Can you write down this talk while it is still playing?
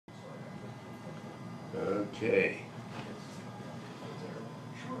Okay.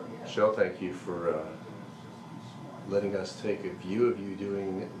 Michelle, thank you for letting us take a view of you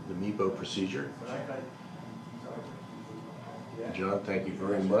doing the Mibo procedure. John, thank you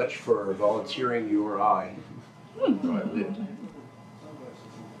very much for volunteering your eye.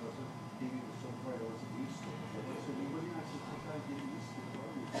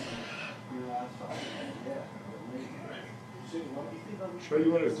 Sure,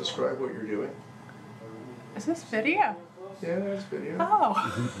 you want to describe what you're doing? Is this video? Yeah, that's video. Oh.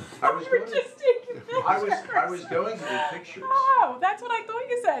 I was going just taking pictures. I was going to do pictures. Oh, that's what I thought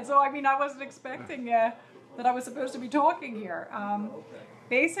you said. So, I mean, I wasn't expecting that I was supposed to be talking here.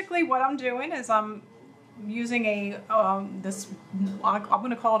 Basically, what I'm doing is I'm using a, I'm going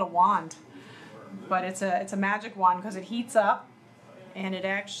to call it a wand. But it's a magic wand because it heats up. And it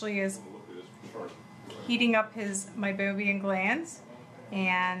actually is heating up his Meibomian glands.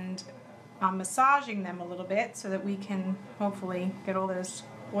 And I'm massaging them a little bit so that we can hopefully get all those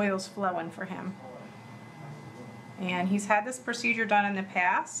oils flowing for him. And he's had this procedure done in the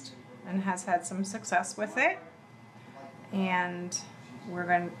past and has had some success with it. And we're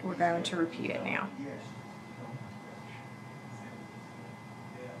going to repeat it now.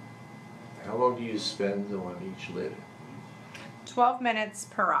 How long do you spend on each lid? 12 minutes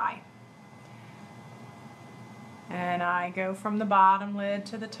per eye. And I go from the bottom lid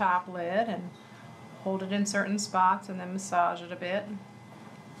to the top lid and hold it in certain spots and then massage it a bit.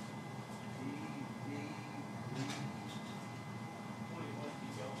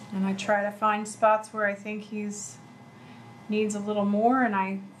 And I try to find spots where I think he's needs a little more, and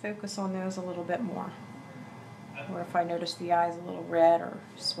I focus on those a little bit more. Or if I notice the eye's a little red or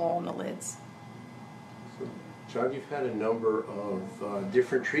swollen the lids. So, John, you've had a number of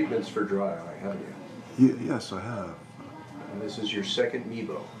different treatments for dry eye, haven't you? Yes, I have. And this is your second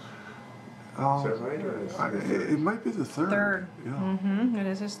Mibo. Is that right? Or it might be the third. Third. Yeah. Mm-hmm. It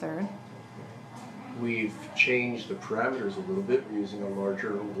is his third. We've changed the parameters a little bit. We're using a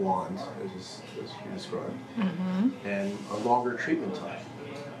larger wand, as you described, and a longer treatment time.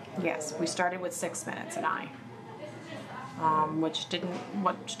 Yes, we started with 6 minutes an eye, which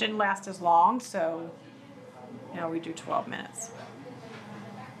didn't last as long. So now we do 12 minutes.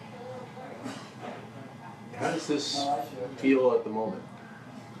 How does this feel at the moment?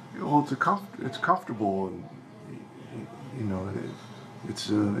 Well, it's comfortable, and you know, it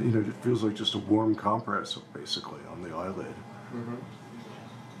feels like just a warm compress basically on the eyelid.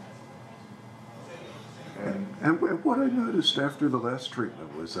 And what I noticed after the last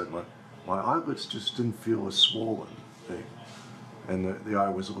treatment was that my eyelids just didn't feel as swollen, and the eye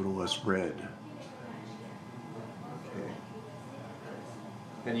was a little less red. Okay.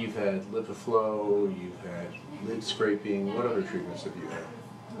 And you've had LipiFlow, you've had lid scraping. What other treatments have you had?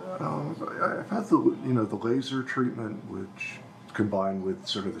 I've had the laser treatment, which combined with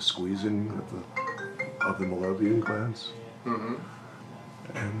sort of the squeezing of the Meibomian glands, and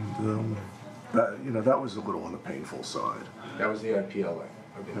that was a little on the painful side. That was the IPL,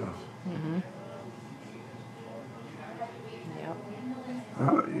 I believe. Yep.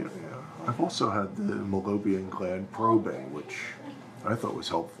 I've also had the Meibomian gland probing, which I thought was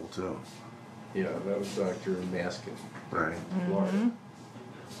helpful too. Yeah, that was Dr. Maskin. Right. Florida.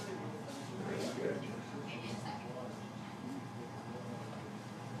 Very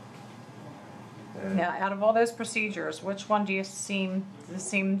good. Now, out of all those procedures, which one do you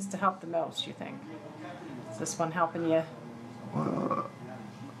seems to help the most, you think? Is this one helping you?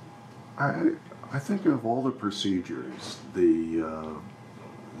 I think of all the procedures, the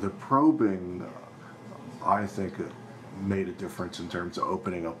probing, I think it made a difference in terms of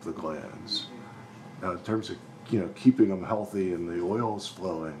opening up the glands. In terms of keeping them healthy and the oils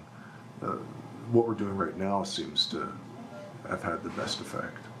flowing, what we're doing right now seems to have had the best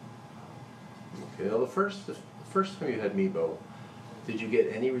effect. Okay, well, the first time you had Mibo, did you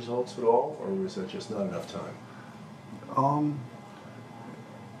get any results at all, or was that just not enough time?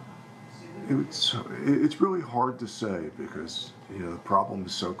 It's really hard to say because the problem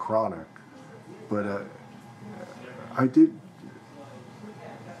is so chronic. But I think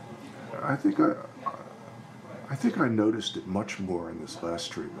I noticed it much more in this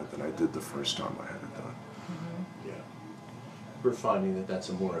last treatment than I did the first time I had it done. Yeah, we're finding that that's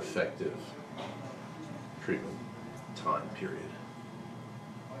a more effective treatment time period.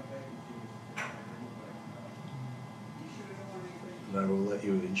 And I will let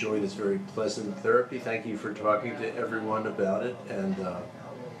you enjoy this very pleasant therapy. Thank you for talking to everyone about it, and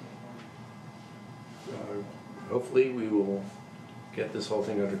hopefully we will get this whole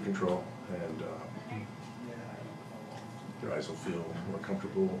thing under control, and your eyes will feel more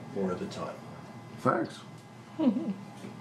comfortable more of the time. Thanks.